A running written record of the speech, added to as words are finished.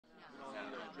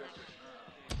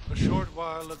A short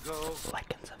while ago,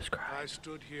 Like and subscribe. I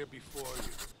stood here before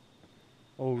you.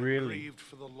 Oh, really? Grieved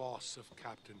for the loss of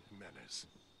Captain Jimenez,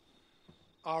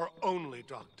 our only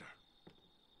doctor,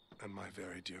 and my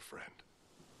very dear friend.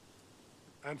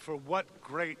 And for what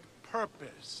great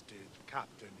purpose did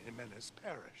Captain Jimenez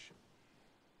perish?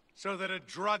 So that a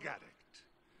drug addict,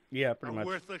 Yeah, pretty much. a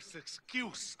worthless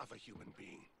excuse of a human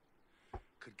being,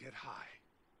 could get high.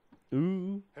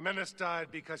 Ooh. Jimenez died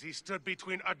because he stood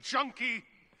between a junkie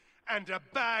and a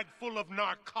bag full of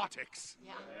narcotics.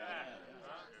 Yeah.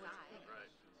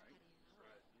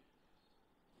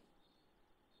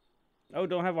 Oh,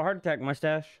 don't have a heart attack,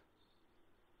 mustache.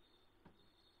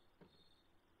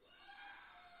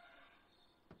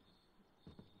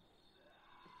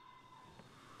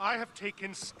 I have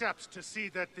taken steps to see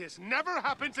that this never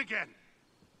happens again.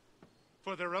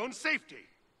 For their own safety,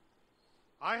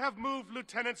 I have moved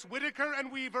Lieutenants Whitaker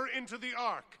and Weaver into the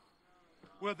Ark,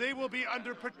 where they will be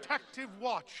under protective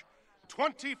watch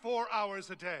 24 hours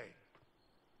a day.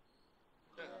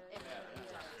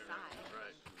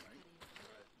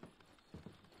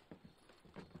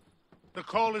 The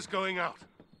call is going out.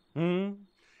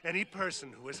 Any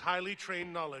person who has highly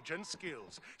trained knowledge and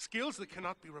skills that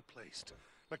cannot be replaced,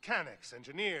 mechanics,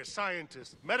 engineers,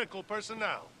 scientists, medical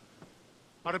personnel,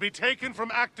 are to be taken from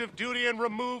active duty and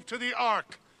removed to the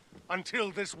Ark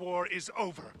until this war is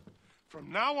over.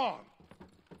 From now on,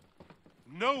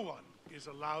 no one is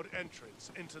allowed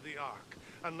entrance into the Ark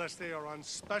unless they are on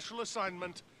special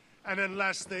assignment and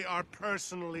unless they are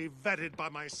personally vetted by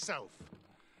myself.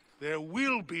 There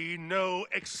will be no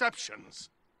exceptions.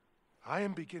 I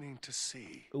am beginning to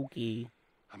see. Okay.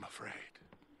 I'm afraid.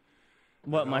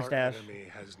 What, mustache? Our enemy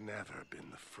has never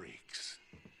been the freaks.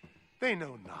 They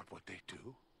know not what they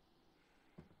do.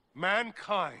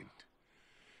 Mankind,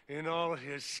 in all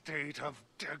his state of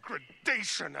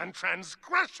degradation and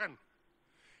transgression,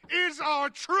 is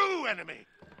our true enemy.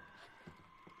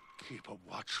 Keep a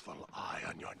watchful eye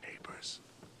on your neighbors.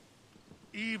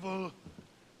 Evil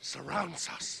surrounds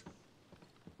us.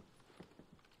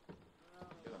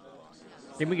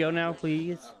 Can we go now,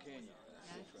 please?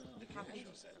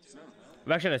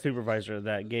 I've actually had a supervisor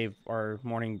that gave our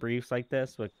morning briefs like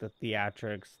this with the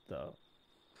theatrics, the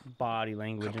body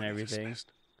language, and everything.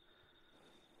 Dismissed.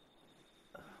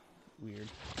 Weird.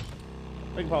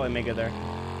 We can probably make it there.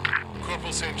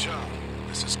 Corporal St. John,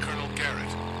 this is Colonel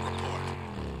Garrett. Report.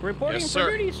 Reporting Yes, for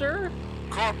sir. duty, sir.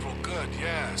 Corporal, good,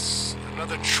 yes.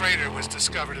 Another traitor was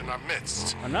discovered in our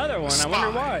midst. Another one. I Spy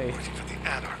wonder why. working for the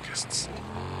anarchists.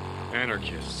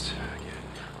 Anarchists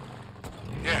again.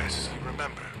 Yes, you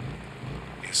remember.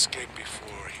 He escaped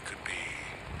before he could be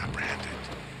apprehended.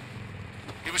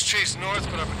 He was chased north,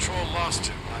 but our patrol lost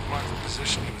him. I marked the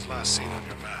position he was last seen on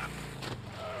your map.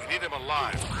 We need him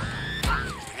alive.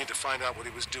 We need to find out what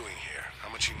he was doing here, how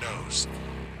much he knows,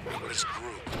 and what his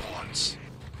group wants.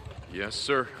 Yes,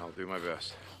 sir. I'll do my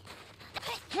best.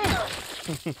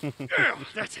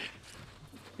 That's it.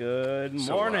 Good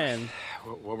So, morning.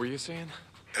 What were you saying?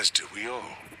 As do we all.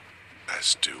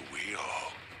 As do we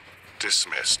all.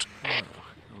 Dismissed. Oh, here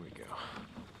we go.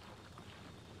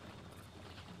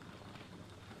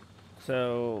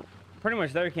 So, pretty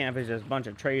much their camp is just a bunch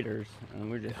of traitors, and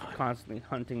we're just constantly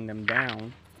hunting them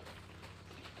down.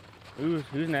 Ooh,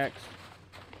 who's next?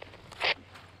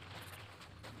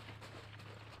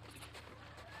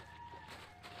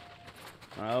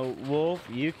 Oh, Wolf,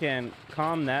 you can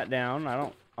calm that down. I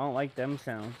don't like them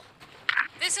sounds.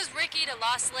 This is Ricky to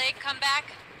Lost Lake. Come back.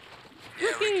 Yeah,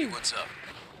 Ricky, what's up?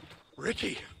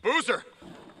 Ricky! Boozer!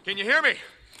 Can you hear me?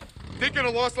 Deacon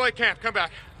of Lost Lake Camp, come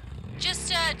back.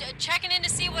 Just checking in to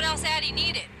see what else Addie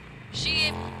needed. She...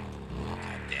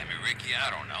 God damn it, Ricky, I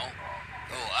don't know.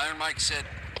 Oh, Iron Mike said...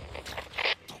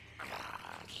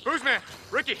 Boozman!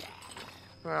 Ricky!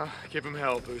 Well, give him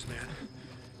hell, Boozman.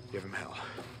 Give him hell.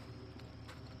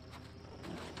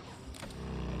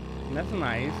 That's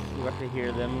nice. We have to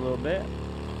hear them a little bit.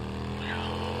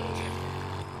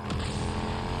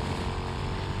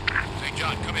 St.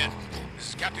 John, come in. This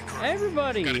is Captain Crow.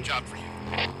 Everybody! Got a job for you.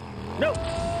 No!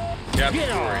 Yeah, Get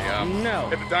sorry, off! No!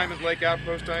 Hit the Diamond Lake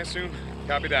outpost, I assume?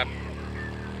 Copy that.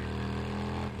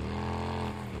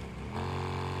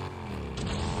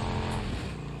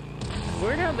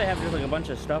 Weird how they have just like a bunch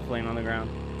of stuff laying on the ground.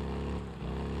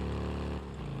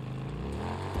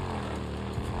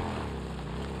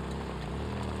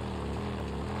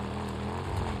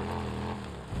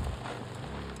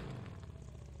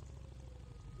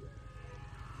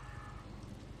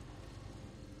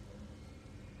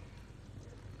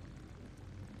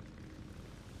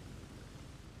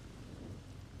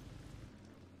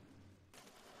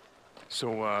 So,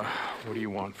 what do you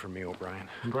want from me, O'Brien?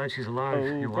 I'm glad she's alive.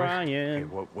 Your wife. O'Brien. Hey,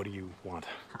 what do you want?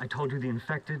 I told you the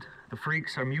infected, the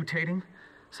freaks, are mutating.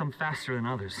 Some faster than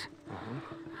others.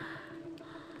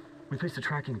 We placed a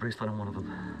tracking bracelet on one of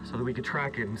them so that we could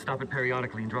track it and stop it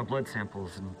periodically and draw blood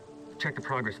samples and check the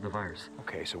progress of the virus.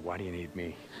 Okay, so why do you need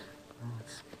me? Well,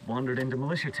 it's wandered into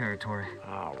militia territory.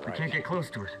 All right. We can't get close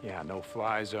to it. Yeah, no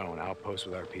fly zone, outpost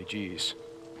with RPGs.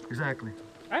 Exactly.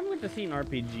 I haven't got to see an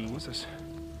RPG. What's this?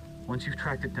 Once you've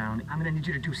tracked it down, I'm gonna need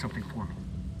you to do something for me.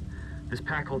 This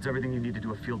pack holds everything you need to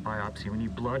do a field biopsy. We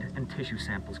need blood and tissue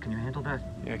samples. Can you handle that?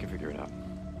 Yeah, I can figure it out.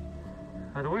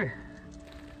 By the way,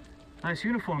 nice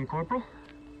uniform, Corporal.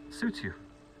 Suits you.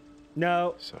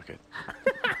 No. Suck it.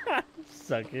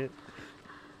 Suck it.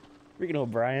 Freaking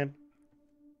O'Brien.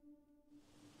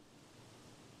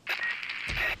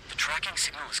 The tracking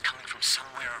signal is coming from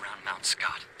somewhere around Mount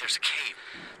Scott. There's a cave.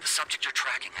 The subject you're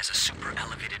tracking has a super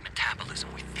elevated metabolism.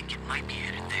 We think it might be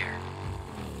headed there.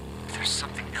 If there's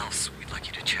something else we'd like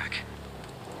you to check.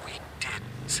 We did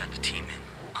send a team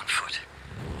in on foot.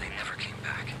 They never came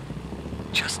back.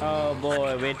 Just Oh boy, we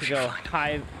let me know have to if you go find 'em.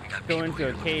 hide, We got go people into here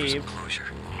a looking for some cave. closure.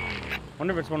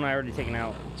 Wonder if it's one I already taken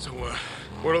out. So,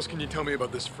 what else can you tell me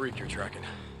about this freak you're tracking?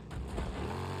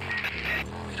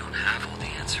 We don't have all the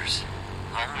answers.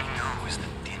 All we know is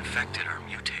that the infected are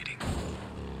mutating.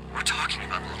 We're talking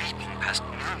about leaping past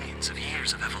millions of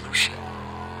years of evolution.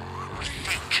 We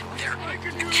think they're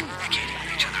communicating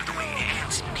with each other the way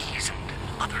ants, bees,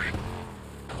 and other.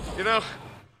 You know,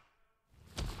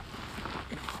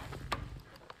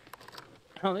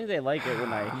 I don't think they like it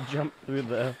when I jump through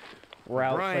the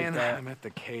routes Brian, like that. I'm at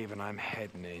the cave and I'm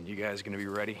heading in. You guys gonna be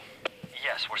ready?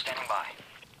 Yes, we're standing by.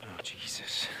 Oh,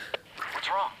 Jesus. What's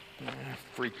wrong?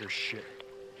 Freaker shit.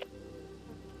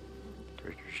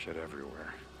 Freaker shit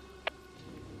everywhere.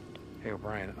 Hey,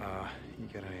 O'Brien, you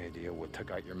got any idea what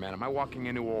took out your men? Am I walking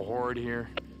into a horde here?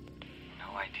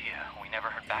 No idea. We never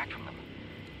heard back from them.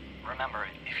 Remember,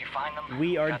 if you find them,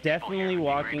 We are got people here definitely who'd be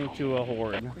walking grateful. to a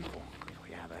horde. Grateful.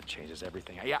 Yeah, that changes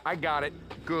everything. Yeah, I got it.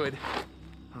 Good.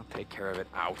 I'll take care of it.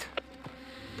 Out.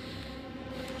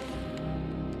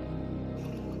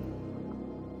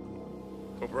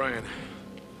 O'Brien,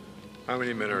 how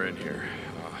many men are in here?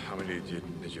 How many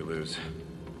did you lose?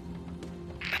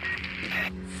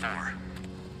 4.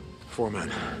 4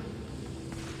 men.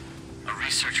 A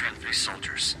researcher and 3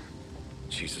 soldiers.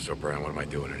 Jesus, O'Brien, what am I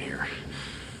doing in here?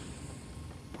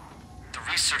 The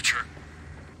researcher,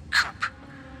 Coop,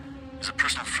 is a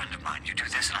personal friend of mine. You do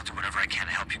this and I'll do whatever I can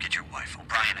to help you get your wife.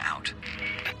 O'Brien out.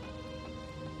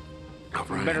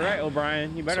 O'Brien. You better right,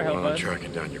 O'Brien. You better so help while I'm us.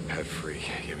 tracking down your pet freak,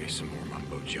 give me some more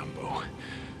mumbo jumbo.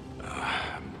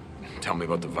 Tell me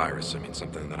about the virus. I mean,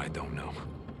 something that I don't know.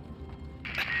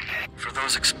 For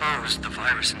those exposed, the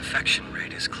virus infection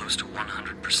rate is close to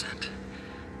 100%.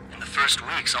 In the first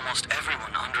weeks, almost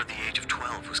everyone under the age of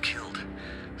 12 was killed.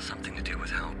 Something to do with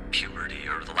how puberty,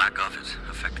 or the lack of it,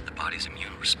 affected the body's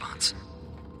immune response.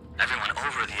 Everyone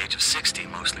over the age of 60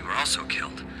 mostly were also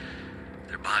killed.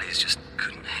 Their bodies just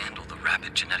couldn't handle the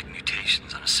rapid genetic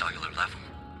mutations on a cellular level.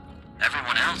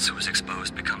 Everyone else who was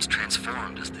exposed becomes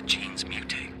transformed as the genes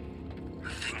mutate. The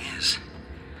thing is,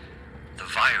 the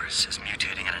virus is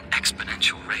mutating at an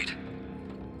exponential rate.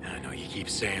 I know you keep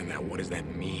saying that. What does that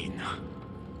mean?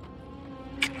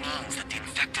 It means that the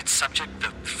infected subject,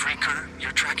 the freaker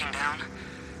you're tracking down,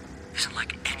 isn't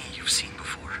like any you've seen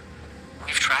before.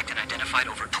 We've tracked and identified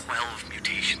over 12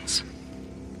 mutations.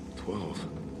 12?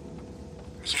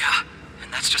 Yeah,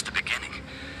 and that's just the beginning.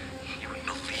 You wouldn't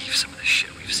believe some of the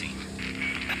shit we've seen.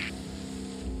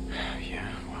 Yeah,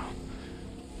 well,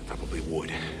 I probably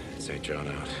would. St. John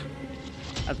out.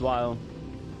 That's wild.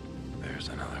 There's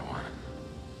another one.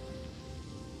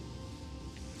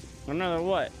 Another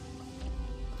what?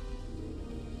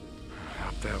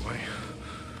 Up that way.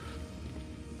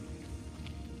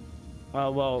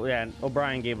 Well, yeah,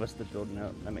 O'Brien gave us the field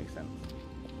note. That makes sense.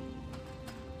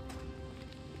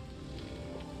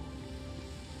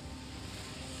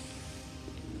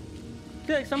 I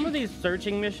feel like some of these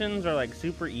searching missions are like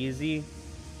super easy.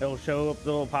 It'll show up,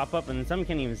 the little pop-up, and some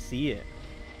can't even see it.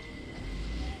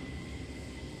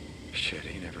 Shit,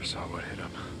 he never saw what hit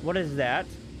him. What is that?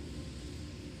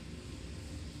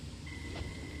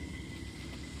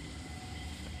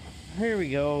 Here we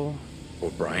go.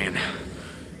 O'Brien,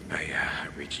 I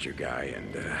reached your guy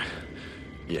and,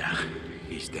 yeah,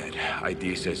 he's dead.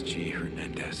 ID says G.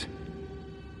 Hernandez.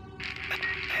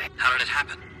 How did it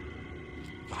happen?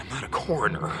 I'm not a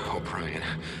coroner, O'Brien.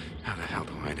 How the hell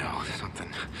do I know?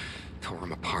 Something tore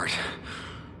him apart.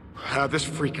 This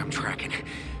freak I'm tracking.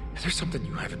 Is there something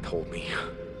you haven't told me?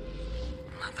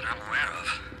 Not that I'm aware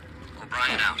of.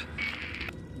 O'Brien out.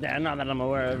 Yeah, not that I'm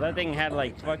aware of. That thing had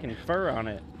like fucking fur on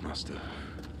it. Must have.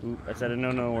 Ooh, I said a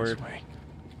no word. This way.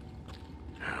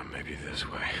 Maybe this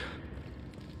way.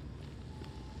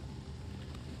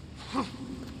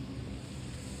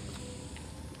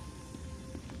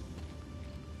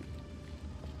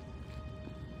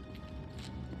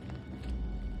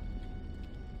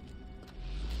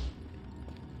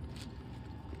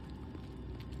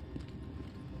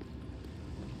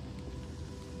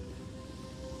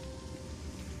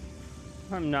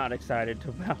 I'm not excited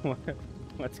about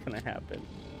what's gonna happen.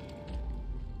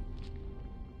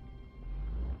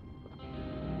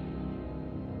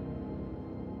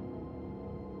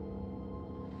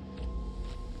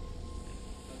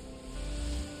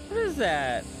 What is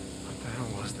that? What the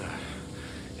hell was that?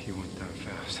 He went that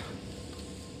fast.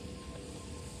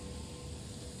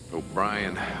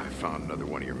 O'Brien, I found another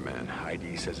one of your men.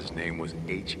 ID says his name was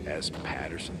H.S.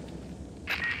 Patterson.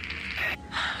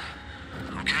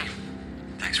 Okay.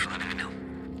 Thanks for letting me know.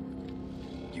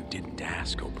 You didn't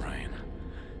ask, O'Brien.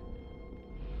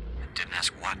 Didn't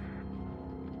ask what?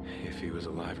 If he was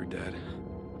alive or dead.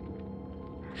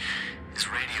 His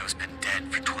radio's been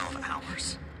dead for 12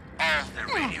 hours. All their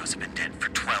radios have been dead for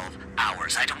 12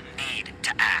 hours. I don't need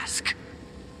to ask.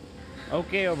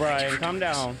 Okay, O'Brien, calm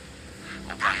down.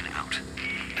 O'Brien out.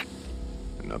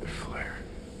 Another flare.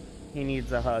 He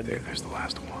needs a hug. There's the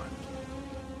last one.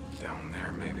 Down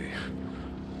there, maybe.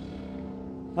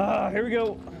 Ah, here we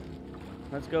go.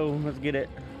 Let's go. Let's get it.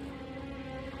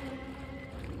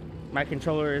 My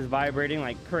controller is vibrating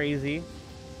like crazy.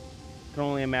 Can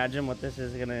only imagine what this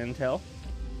is gonna entail.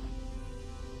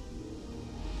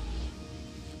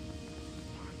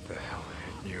 What the hell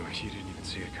hit you? You didn't even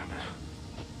see it coming.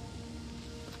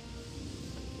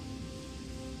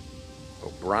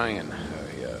 O'Brien, I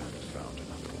found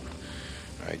another one.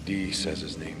 ID says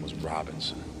his name was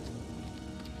Robinson.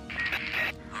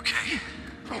 Okay.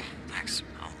 Thanks.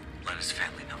 I'll let his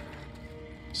family know.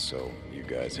 So, you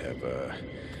guys have,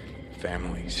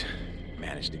 families.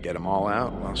 Managed to get them all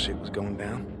out while shit was going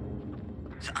down?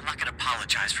 I'm not gonna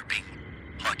apologize for being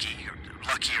lucky or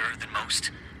luckier than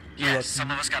most. Look. Yes, some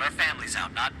of us got our families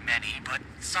out. Not many, but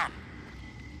some.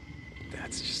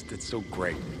 It's so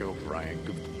great. O'Brien,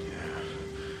 good. Yeah,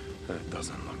 that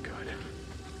doesn't look good.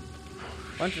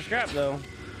 Bunch of scrap though. What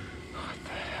the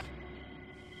hell?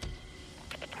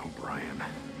 O'Brien,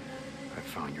 I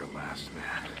found your last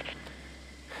man.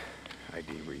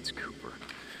 ID reads Cooper.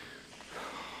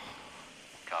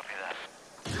 Copy that.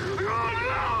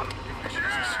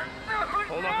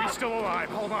 Hold up, he's still alive.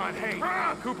 Hold on. Hey,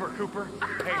 Cooper.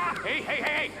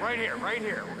 Hey. Right here.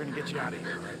 We're gonna get you out of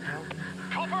here right now.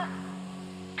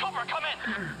 Cooper, come in.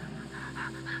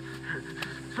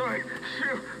 Sorry,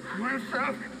 shoot. Went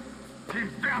south.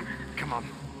 Team's down. Come on.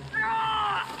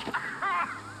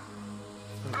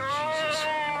 Jesus.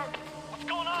 What's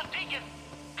going on, Deacon?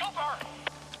 Cooper!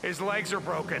 His legs are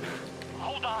broken.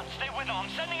 Hold on, stay with him. I'm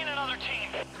sending in another team.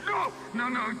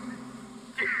 No.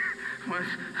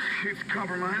 She's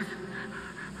compromised.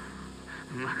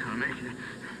 I'm not gonna make it.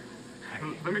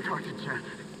 Let me talk to Jen.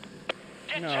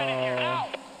 Get Jen in here now!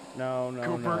 No.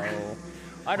 Cooper.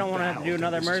 I don't want to have to do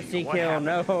another mercy What kill.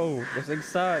 happened? No, this thing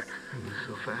sucks. It was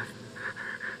so fast.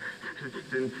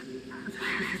 Didn't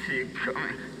see it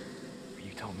coming.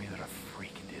 You told me that a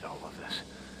freak did all of this.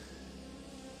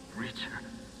 Reacher.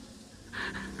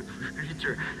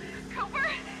 Cooper,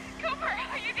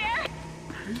 are you there?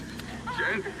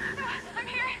 Jen? I'm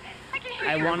here. I can hear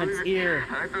I you. want its ear.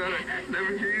 I thought I'd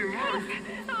never hear your voice.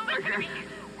 Listen to me.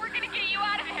 We're gonna get you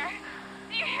out of here.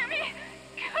 Do you hear me?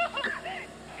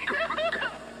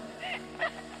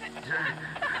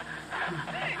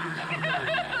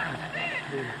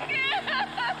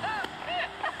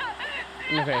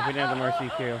 Okay, we didn't have the mercy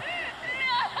kill.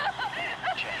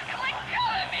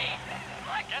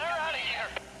 Get her out of here!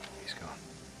 He's gone.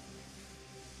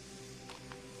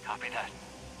 Copy that.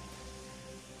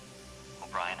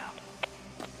 O'Brien out.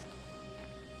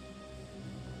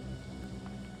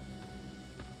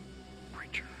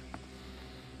 Preacher.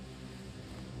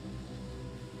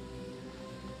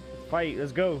 Fight,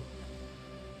 let's go.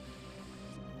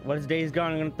 What is Days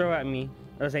Gone gonna throw at me?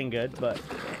 This ain't good, but.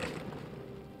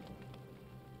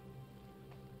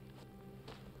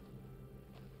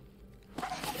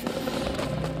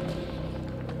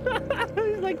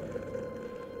 He's like,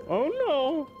 oh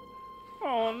no.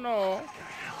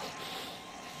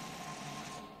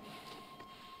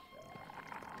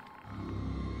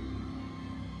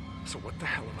 So what the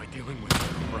hell am I dealing with?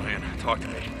 Brian, talk to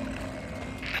me.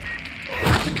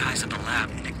 The guys at the lab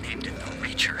nicknamed it the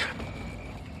Reacher.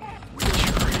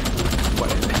 Reacher?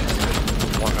 What is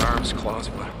it? Long arms, claws,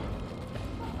 what?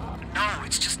 No,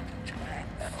 It's just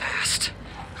fast.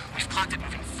 We've clocked it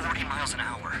moving 40 miles an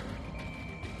hour.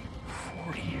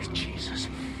 40 years, Jesus.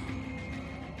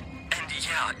 And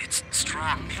yeah, it's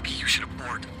strong. Maybe you should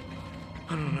abort.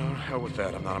 I don't know. Hell with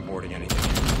that. I'm not aborting anything.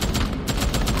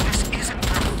 This isn't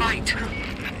your fight.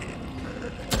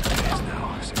 It is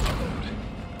now. Is it too loud?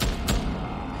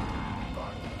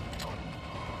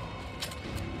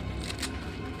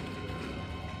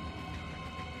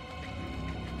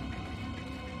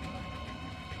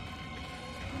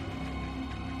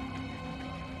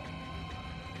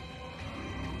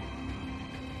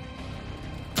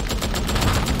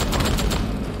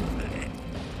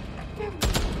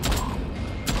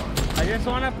 I just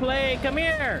want to play. Come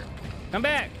here. Come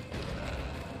back.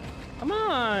 Come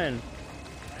on.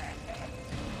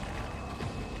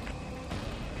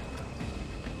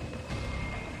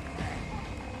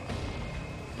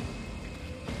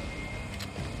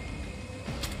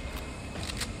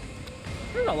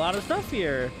 There's a lot of stuff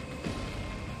here.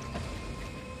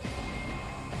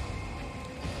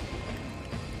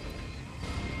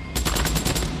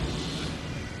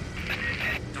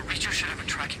 The Reacher should have a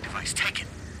tracking device. Take it.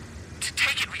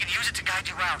 Take it. We can use it to guide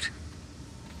you out.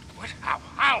 What?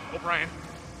 How? O'Brien.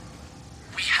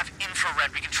 We have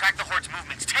infrared. We can track the Horde's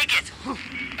movements. Take it.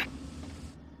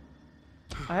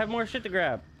 I have more shit to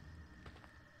grab.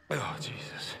 Oh,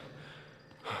 Jesus.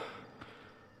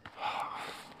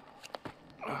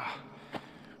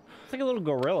 It's like a little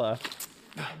gorilla.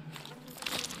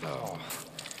 Oh.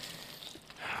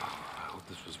 I hope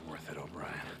this was worth it,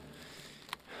 O'Brien.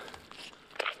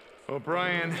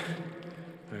 O'Brien,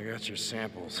 I got your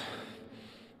samples.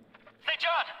 Hey,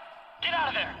 John! Get out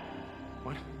of there!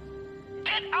 What?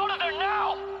 Get out of there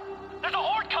now! There's a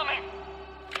Horde coming!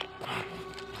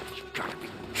 You gotta be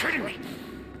kidding me!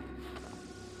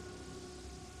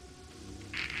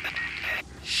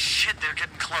 Shit, they're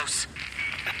getting close.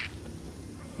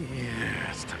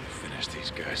 Yeah, it's time to finish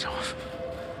these guys off.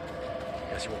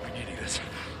 Guess you won't be needing this.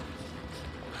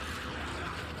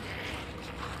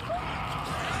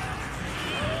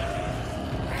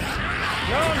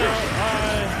 No.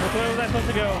 Which way was I supposed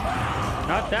to go?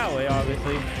 Not that way,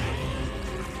 obviously.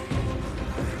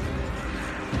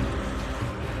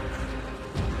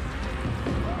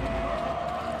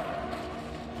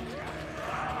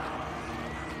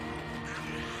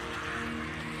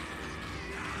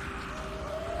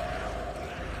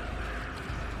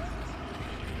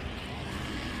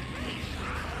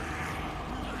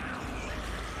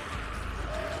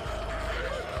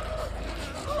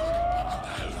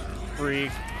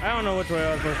 Freak. I don't know which way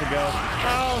I was supposed to go.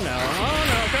 Oh no. Oh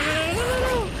no.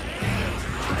 No.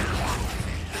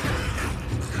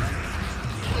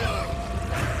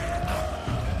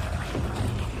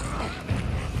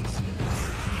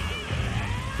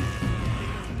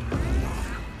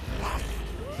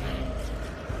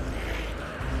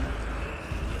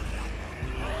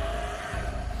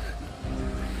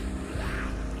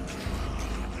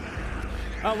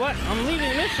 Oh, what? I'm leaving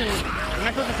the mission. Am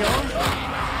I supposed to kill him?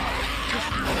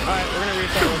 Alright, we're gonna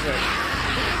restart real quick.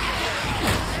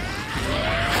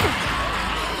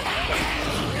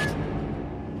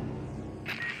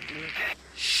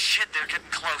 Shit, they're getting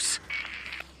close.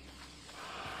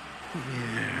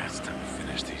 Yeah, it's time to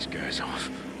finish these guys off.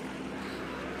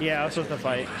 Yeah, I was supposed to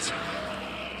fight.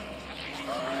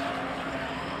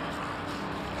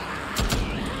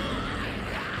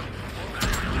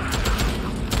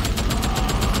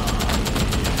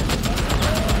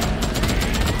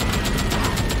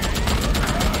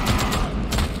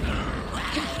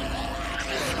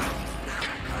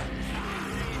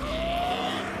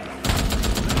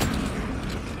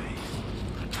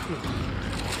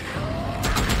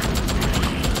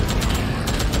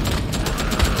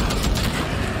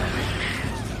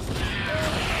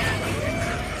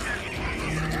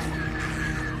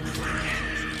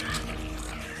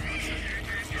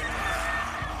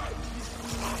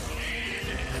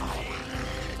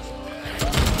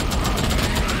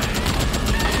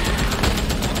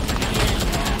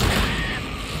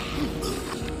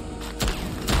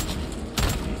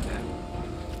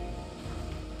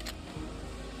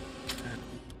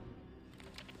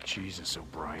 Jesus,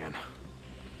 O'Brien.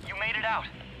 You made it out.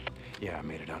 Yeah, I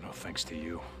made it out, no thanks to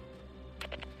you.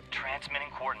 Transmitting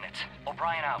coordinates.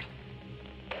 O'Brien out.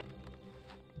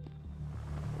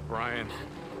 O'Brien.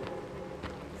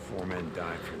 4 men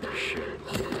died for this shit.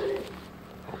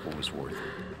 Hope it was worth it.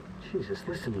 Jesus,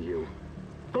 listen to you.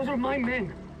 Those are my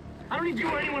men. I don't need you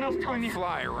or anyone else telling me.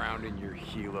 Fly around in your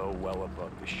helo well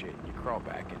above the shit. You crawl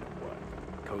back into what?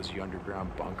 cozy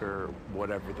underground bunker or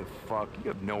whatever the fuck. You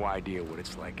have no idea what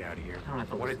it's like out here. I don't have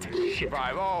to What it listen takes to to shit.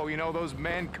 survive. Oh, you know those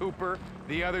men, Cooper,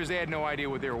 the others, they had no idea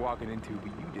what they were walking into, but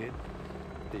you did,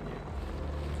 didn't you?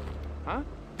 Huh?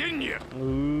 Didn't you?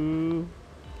 Ooh.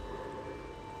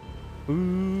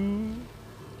 Ooh.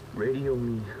 Radio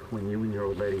me when you and your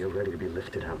old lady are ready to be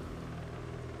lifted out.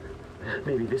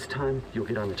 Maybe this time you'll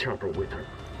get on the chopper with her.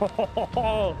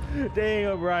 Oh, dang,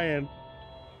 O'Brien.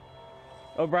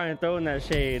 O'Brien throwing that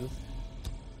shade.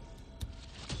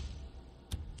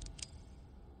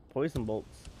 Poison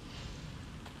bolts.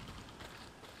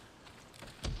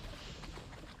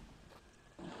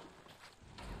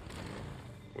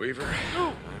 Weaver,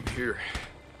 I'm here.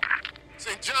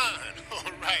 St. John! All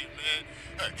right, man.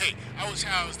 Hey, I was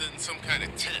housed in some kind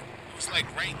of tent. It was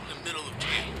like right in the middle of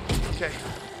jail. Okay.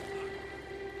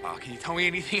 Can you tell me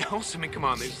anything else? I mean, come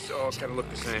on, they all kind of look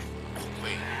the same.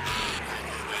 Wait.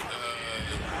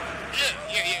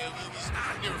 Yeah. It was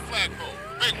near a flagpole.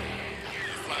 Red.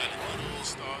 Flying little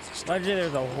stars and Legend,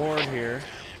 there's a horde here.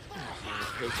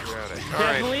 Patriotic.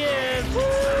 Definitely is. Woo!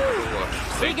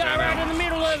 We got right in the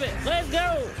middle of it. Let's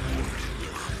go.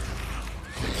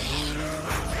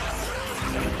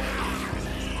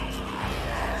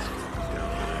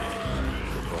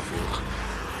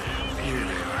 Here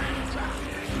they are.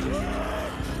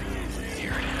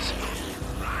 Here it is.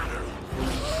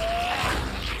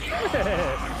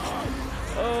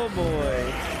 Oh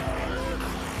boy.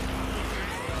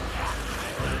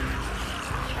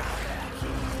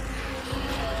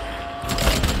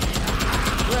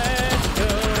 Let's go.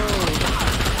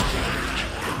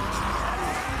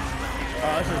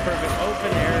 Oh, this is a perfect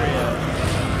open area.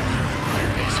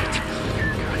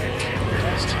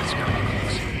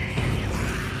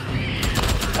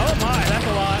 Oh my, that's a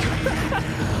lot.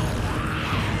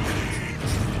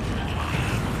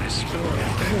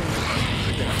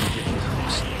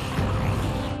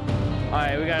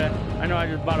 Alright, we gotta. I know I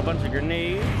just bought a bunch of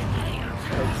grenades.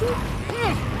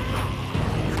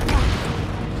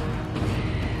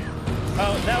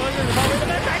 Oh, that wasn't probably the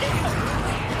best idea.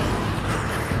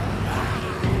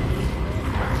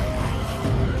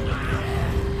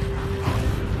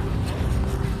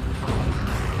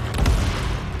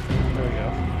 There we go.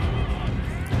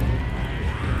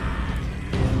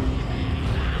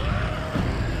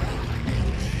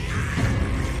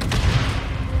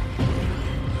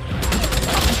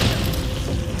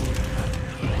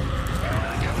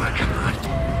 Come on.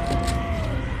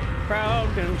 Crowd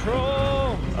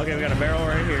control. Okay, we got a barrel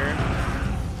right here.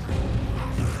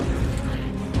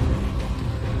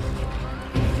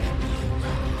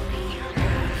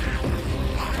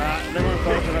 They weren't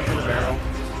close enough to the barrel.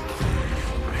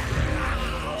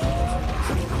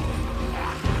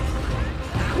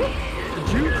 The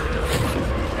juke.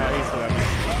 Yeah, he's still got me.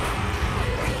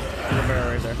 There's a barrel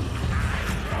right there.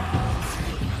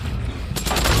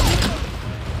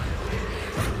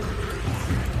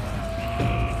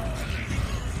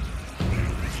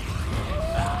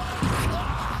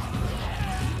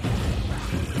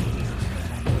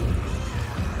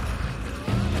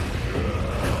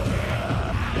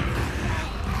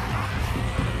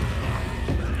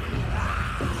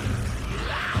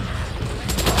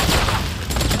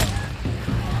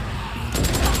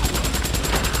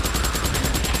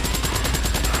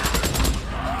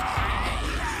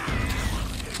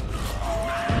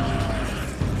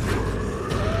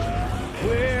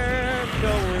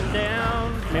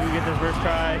 First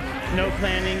try, no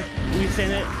planning, we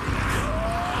send it.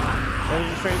 That was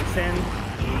a straight send.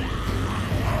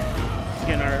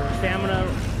 Getting our stamina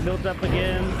built up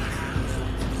again.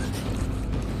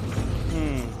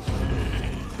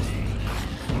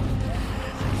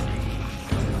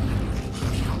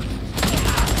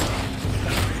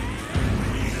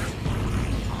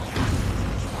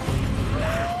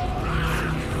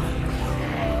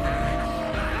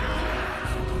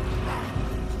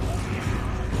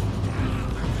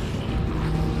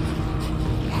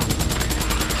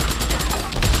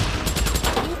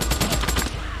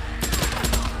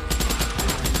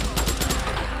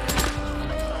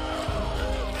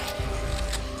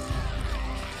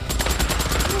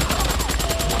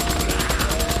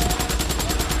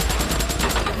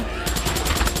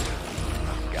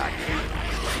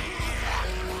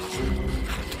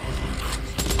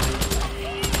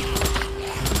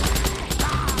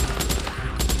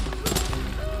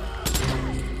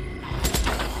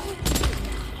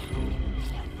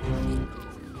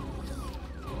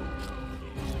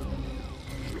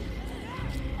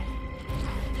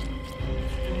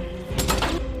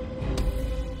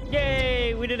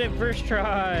 We did it first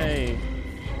try.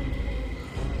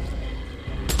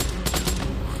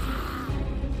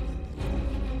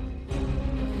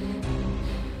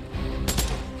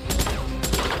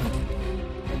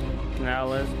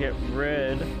 get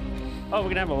rid. Oh, we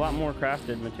can have a lot more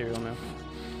crafted material now.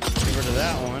 Get rid of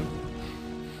that one.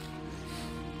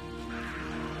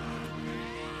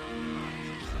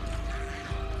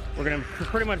 We're gonna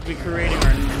pretty much be creating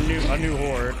a new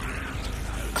horde.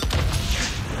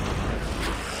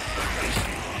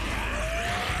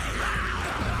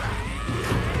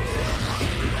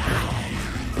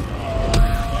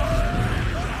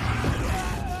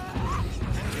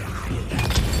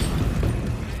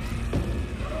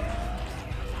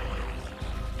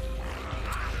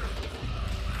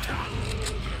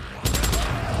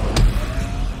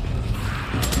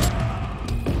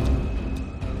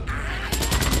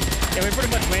 Yeah, we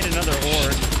pretty much made another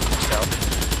horde.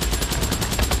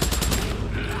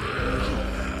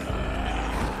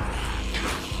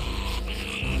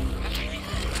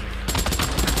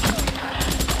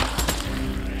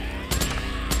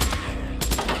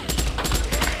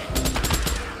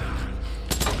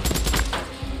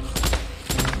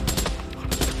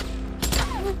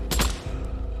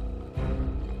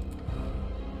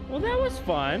 Well, that was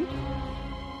fun.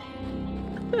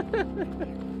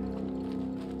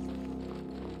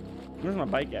 Where's my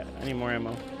bike at? I need more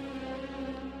ammo.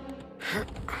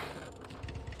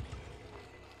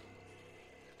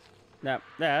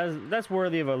 That's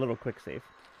worthy of a little quick save.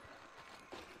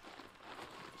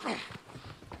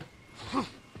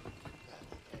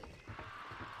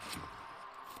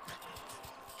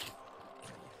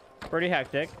 Pretty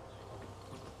hectic.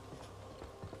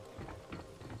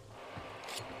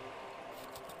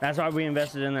 That's why we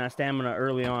invested in that stamina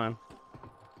early on.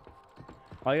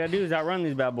 All you gotta do is outrun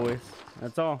these bad boys.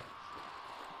 That's all.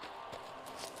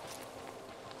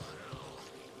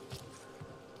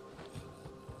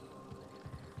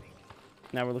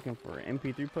 Now we're looking for an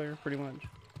MP3 player, pretty much.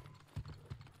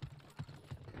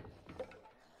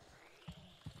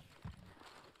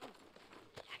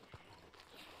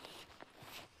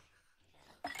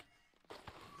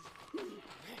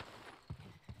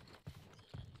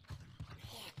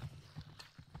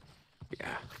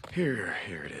 Yeah,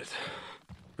 here it is.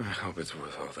 I hope it's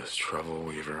worth all this trouble,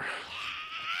 Weaver.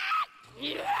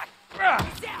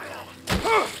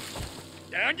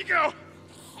 Down you go.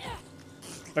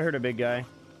 I heard a big guy.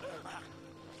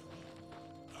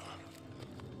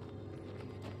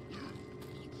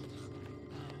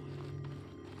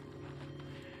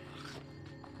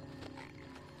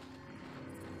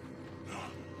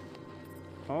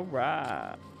 All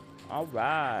right. All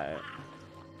right.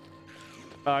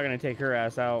 Oh, I'm gonna take her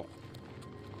ass out.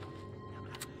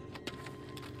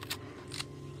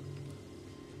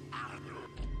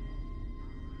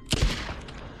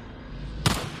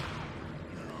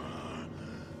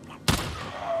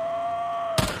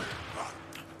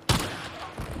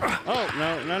 Oh,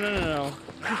 no.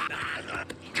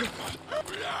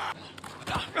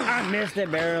 I missed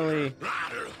it barely.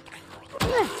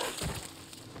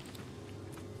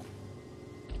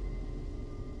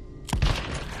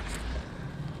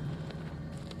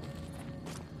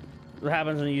 What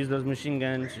happens when you use those machine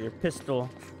guns? Your pistol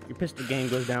game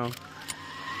goes down.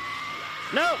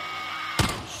 No!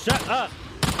 Shut up!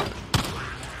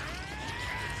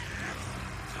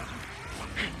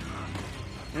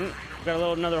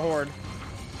 Got another horde.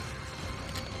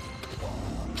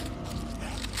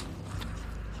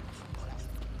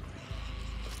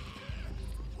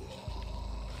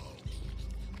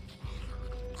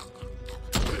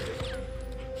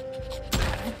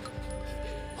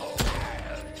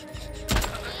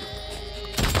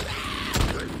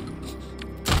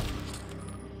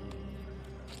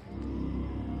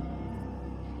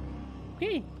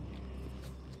 Okay.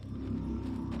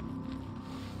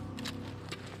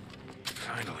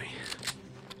 Finally.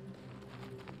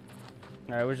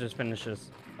 Alright, we'll just finish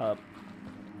this up.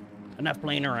 Enough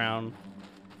playing around.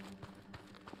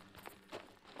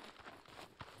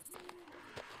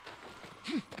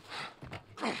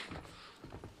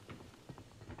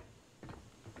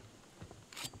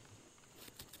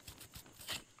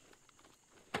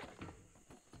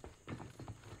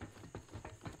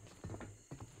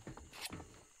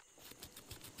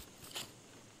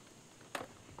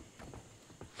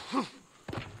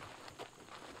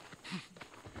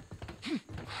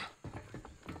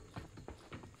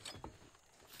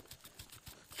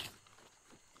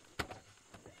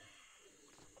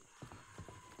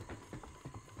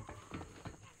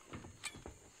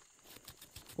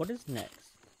 What is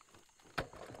next?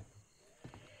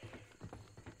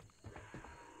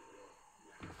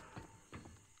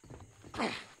 I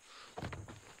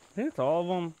think it's all of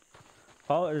them.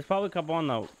 There's probably a couple on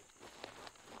the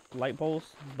light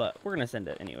poles, but we're gonna send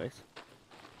it anyways.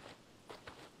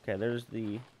 Okay, there's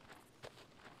the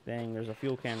thing. There's a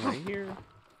fuel can right here.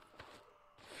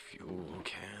 Fuel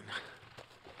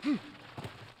can.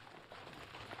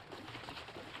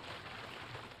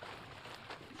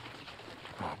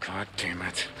 Oh, god damn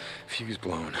it. Fuse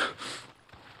blown.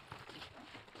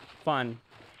 Fun.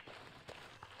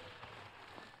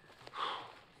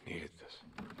 Needed this.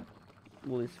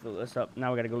 We'll at least fill this up.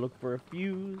 Now we gotta go look for a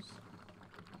fuse.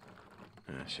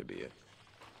 That should be it.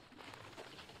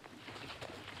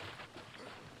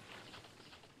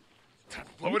 Time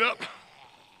to blow it up.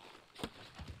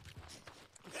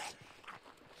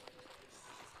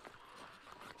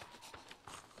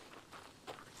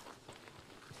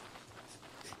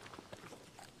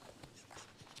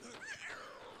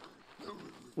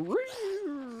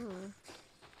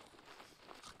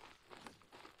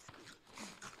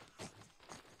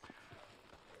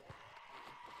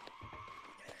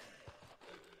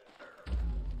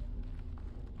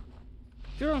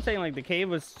 See what I'm saying? Like, the cave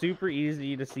was super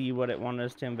easy to see what it wanted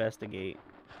us to investigate.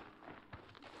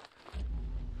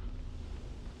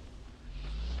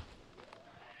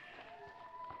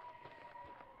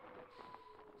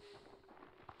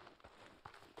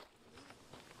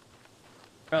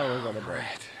 Oh, there's other bread.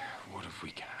 Right. What have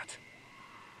we got?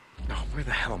 Oh, where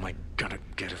the hell am I gonna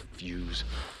get a fuse?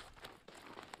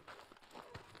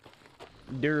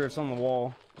 There, it's on the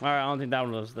wall. Alright, I don't think that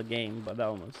one was the game, but that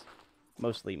one was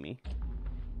mostly me.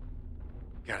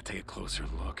 Gotta take a closer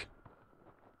look.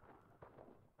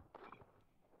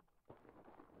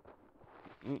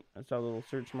 That's our little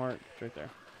search mark. It's right there.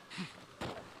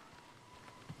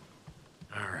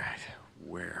 Alright,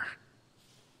 where?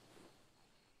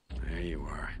 There you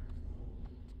are.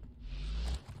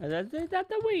 That's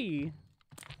the way.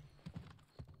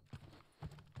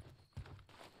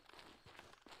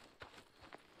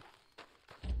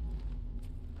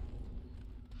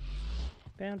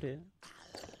 Found it.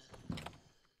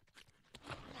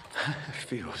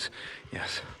 Fuse,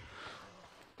 yes.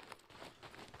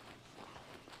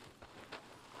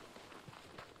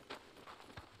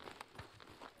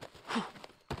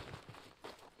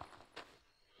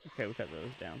 Okay, we cut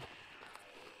those down.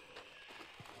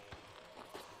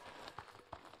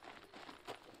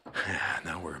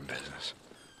 Now we're in business.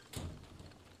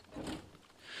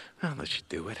 I'll let you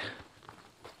do it.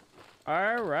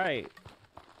 All right.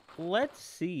 Let's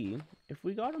see if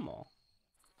we got them all.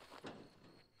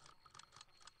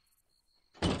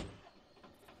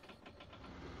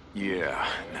 Yeah,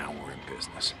 now we're in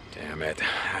business. Damn it.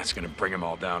 That's gonna bring them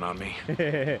all down on me.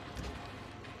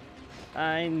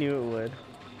 I knew it would.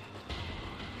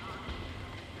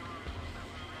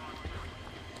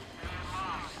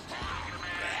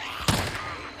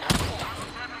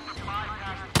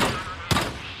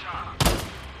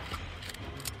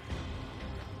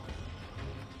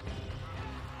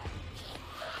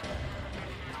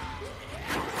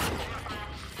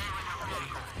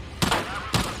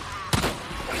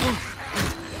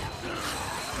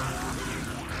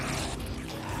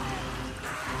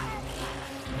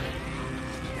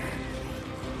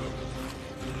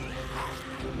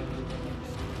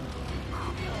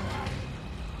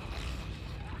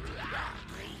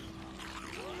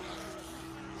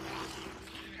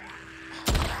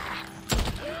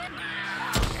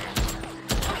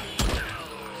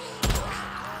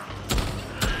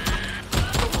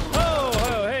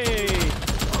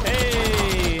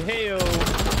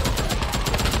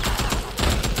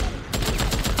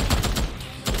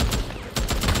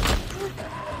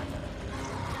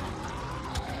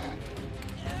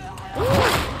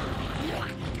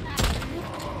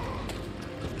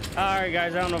 Alright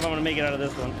guys, I don't know if I'm gonna make it out of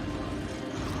this one.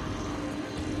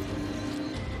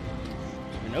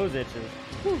 My nose itches.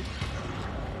 Whew.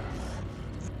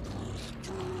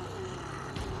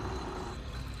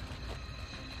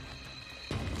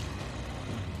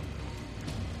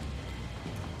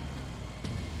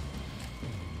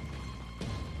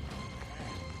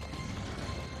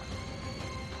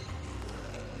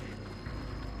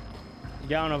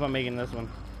 Yeah, I don't know if I'm making this one.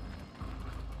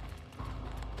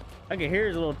 Okay,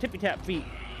 here's a little tippy tap feet.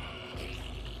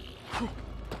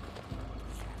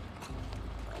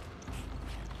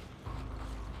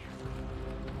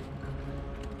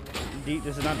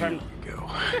 This is not time. Go.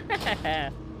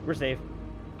 We're safe.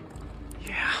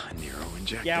 Yeah, a Nero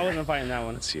injector. Yeah, I wasn't fighting that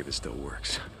one. Let's see if it still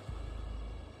works.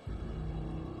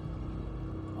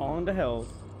 All into hell.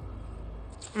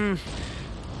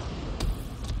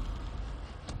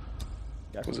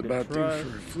 Was about due for a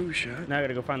flu shot. Now I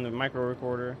gotta go find the micro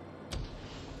recorder.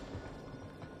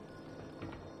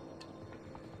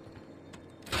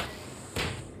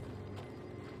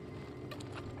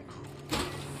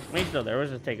 He's still there.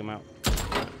 Let's just take him out.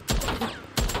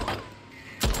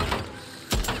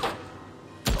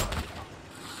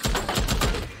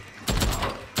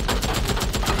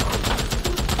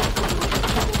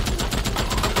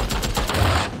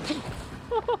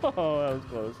 Oh, that was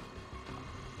close.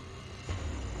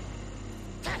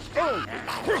 Oh,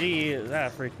 jeez,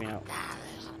 that freaked me out.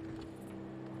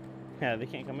 Yeah, they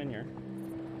can't come in here.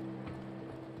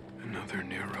 Another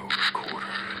narrow quarter.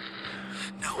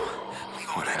 No, we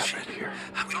What happened here?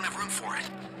 We don't have room for it.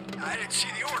 I didn't see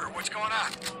the order. What's going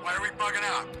on? Why are we bugging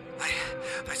out?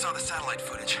 I saw the satellite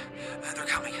footage. They're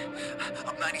coming.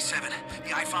 Up 97,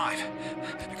 the I-5.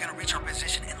 They're gonna reach our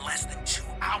position in less than 2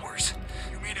 hours.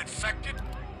 You mean infected?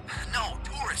 No,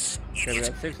 tourists. Okay, we Idiots.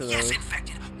 got 6 of Yes, those.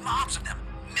 infected. Mobs of them.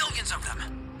 Millions of them.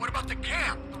 What about the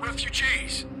camp? The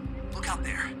refugees? Look out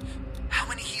there. How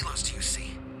many helos do you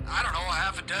see? I don't know, a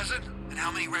half a dozen? And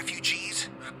how many refugees?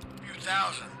 A few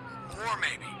thousand. More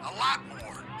maybe. A lot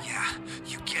more. Yeah,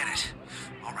 you get it.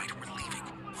 All right, we're leaving.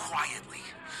 Quietly.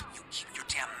 You keep your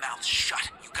damn mouth shut.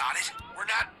 You got it? We're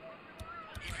not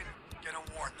even gonna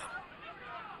warn them.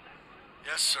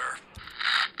 Yes, sir.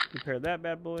 Pair that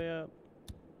bad boy up.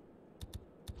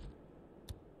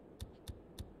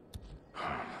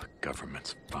 The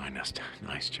government's finest.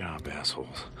 Nice job,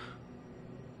 assholes.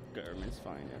 Government's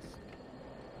finest.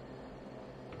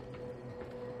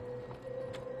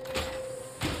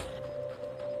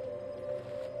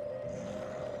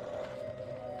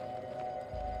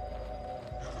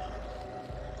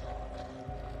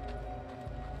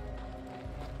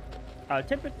 I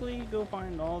typically go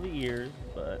find all the ears,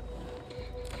 but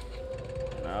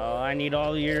no, I need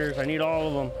all the ears. I need all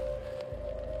of them.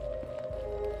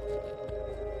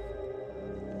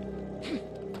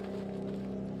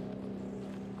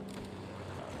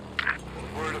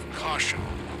 Word of caution.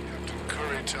 Captain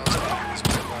Curry tells me he was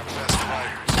one of our best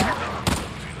fighters.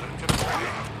 If you let him get away, you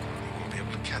won't be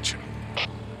able to catch him.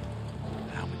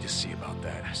 How would you see about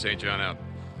that? St. John out.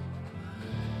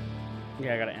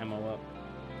 Yeah, I got an ammo up.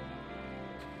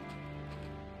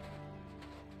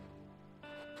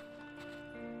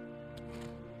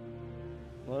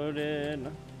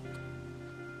 Loaded.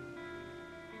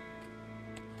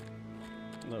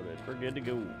 Loaded. We're good to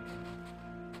go.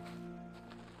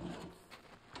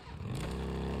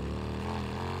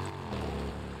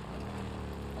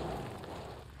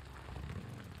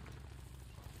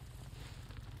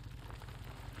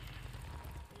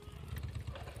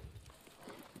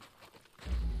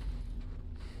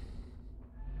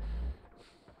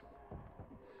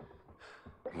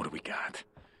 What do we got?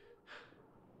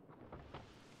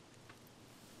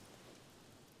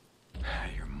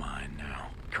 You're mine now.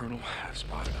 Colonel, I've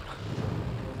spotted him.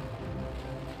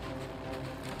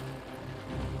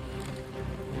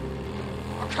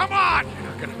 Oh, come on! You're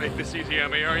not gonna make this easy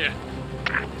on me, are you?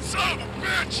 Son of a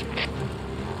bitch!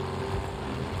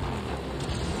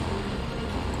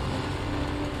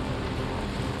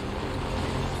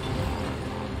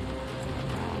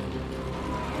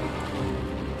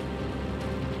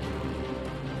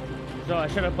 So I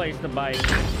should have placed the bike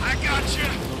I got you!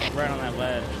 right on that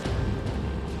ledge.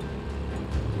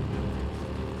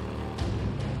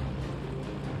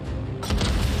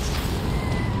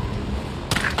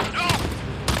 No!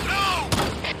 No!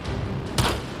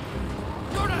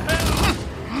 Go to hell!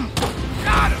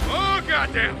 Got him! Oh,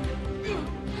 goddamn!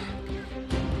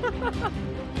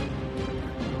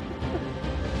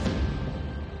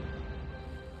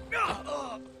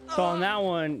 So on that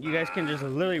one, you guys can just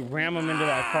literally ram him into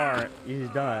that car. He's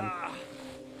done.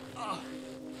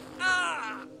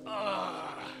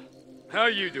 How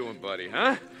you doing, buddy,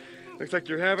 huh? Looks like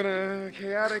you're having a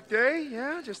chaotic day,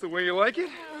 yeah? Just the way you like it?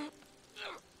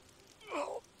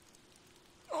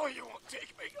 Oh, you won't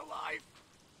take me alive.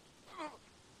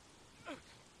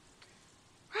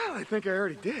 Well, I think I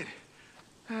already did.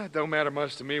 Don't matter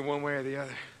much to me one way or the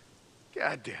other.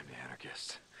 Goddamn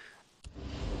anarchists.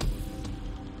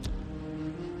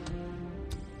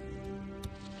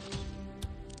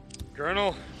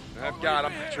 Colonel, I've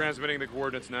got him. Transmitting the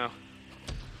coordinates now.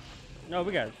 No,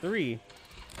 we got 3.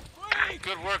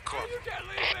 Good work, Corp. You can't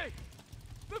leave me!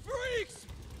 The freaks!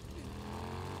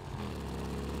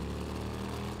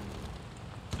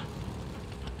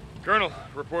 Colonel,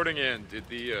 reporting in. Did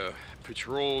the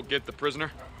patrol get the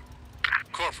prisoner?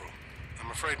 Corporal,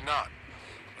 I'm afraid not.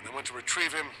 When they went to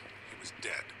retrieve him, he was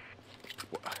dead.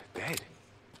 What, dead?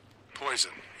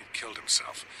 Poison. He'd killed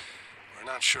himself. We're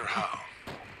not sure how.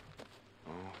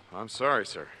 Oh, I'm sorry,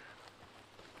 sir.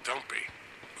 Don't be.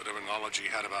 Whatever knowledge he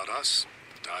had about us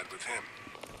died with him.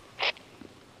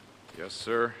 Yes,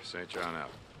 sir. St. John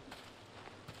out.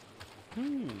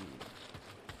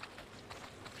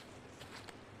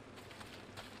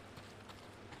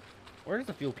 Where's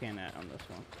the fuel can at on this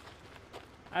one?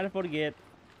 I'd have to get.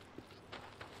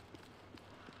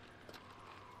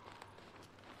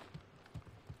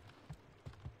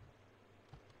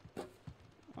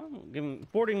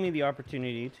 affording me the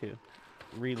opportunity to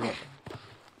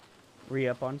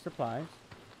re-up on supplies.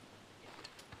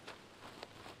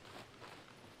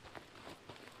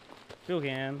 Fuel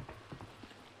can.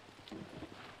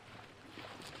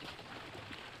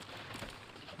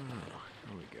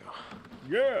 Here we go.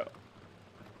 Yeah.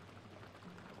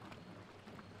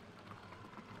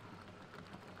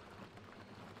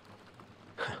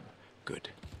 Good.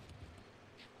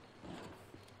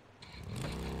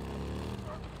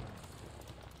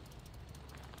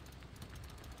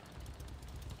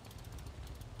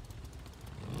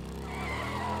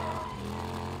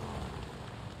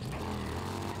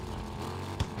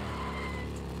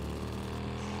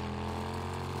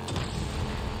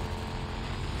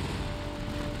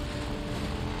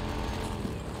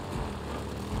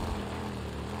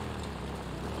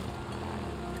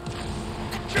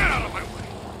 Get out of my way!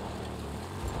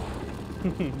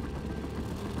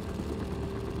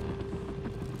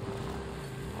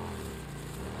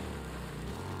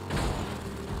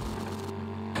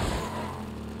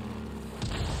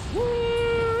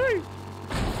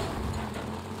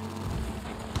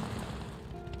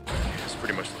 This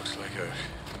pretty much looks like a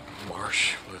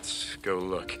marsh. Let's go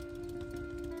look.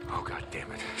 Oh, god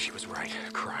damn it. She was right.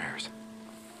 Criers.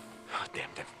 Oh, damn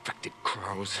infected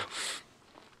crows.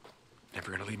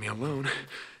 Never gonna leave me alone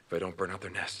if I don't burn out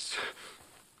their nests.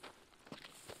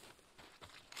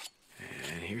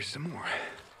 And here's some more.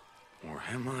 More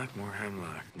hemlock, more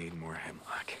hemlock. Need more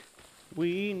hemlock.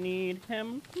 We need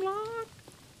hemlock.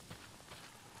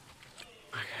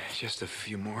 Okay, just a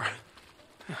few more.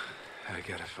 I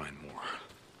gotta find more.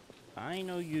 I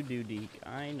know you do, Deke.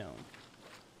 I know.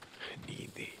 I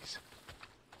need these.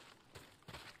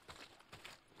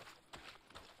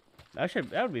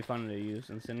 That would be fun to use,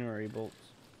 incendiary bolts.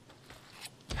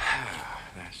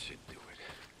 That should do it.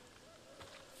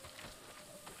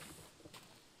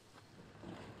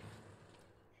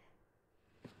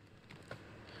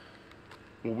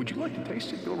 Well, would you like to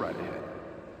taste it? Go right ahead.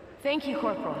 Thank you,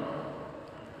 Corporal.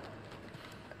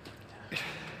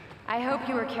 I hope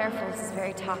you were careful. This is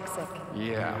very toxic.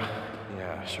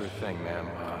 Yeah, sure thing, ma'am.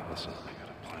 Listen, I got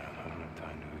a plan. I don't have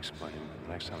time to explain, but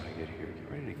the next time I get here,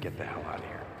 get ready to get the hell out of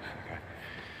here, okay?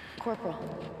 Corporal.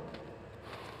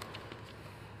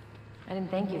 I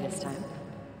didn't thank you this time.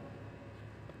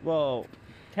 Well,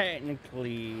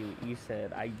 technically, you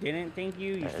said I didn't thank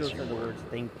you. You still said the words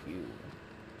thank you.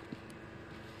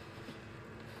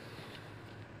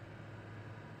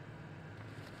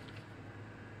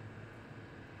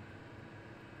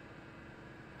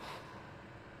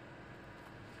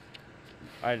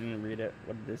 I didn't read it.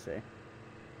 What did it say?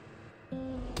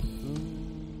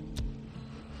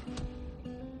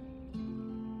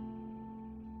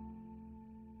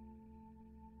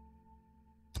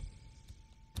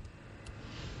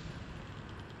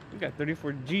 We got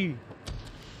 34G.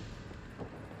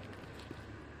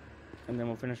 And then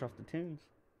we'll finish off the tunes.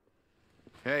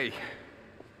 Hey.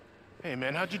 Hey,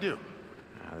 man, how'd you do?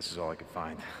 This is all I could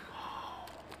find.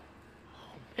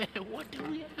 Man, what do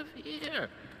we have here?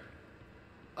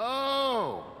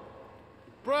 Oh!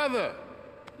 Brother!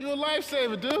 You a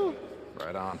lifesaver, dude!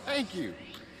 Right on. Thank you.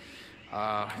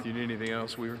 Do you need anything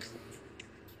else, Weaver?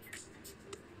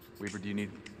 Weaver, do you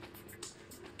need...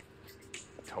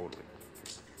 Totally.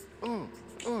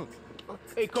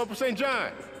 Hey, Corporal St.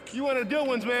 John, you one of the good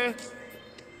ones, man.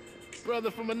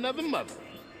 Brother from another mother.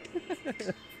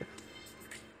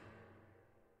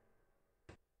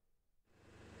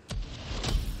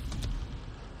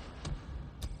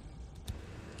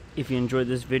 If you enjoyed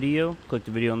this video, click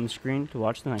the video on the screen to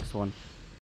watch the next one.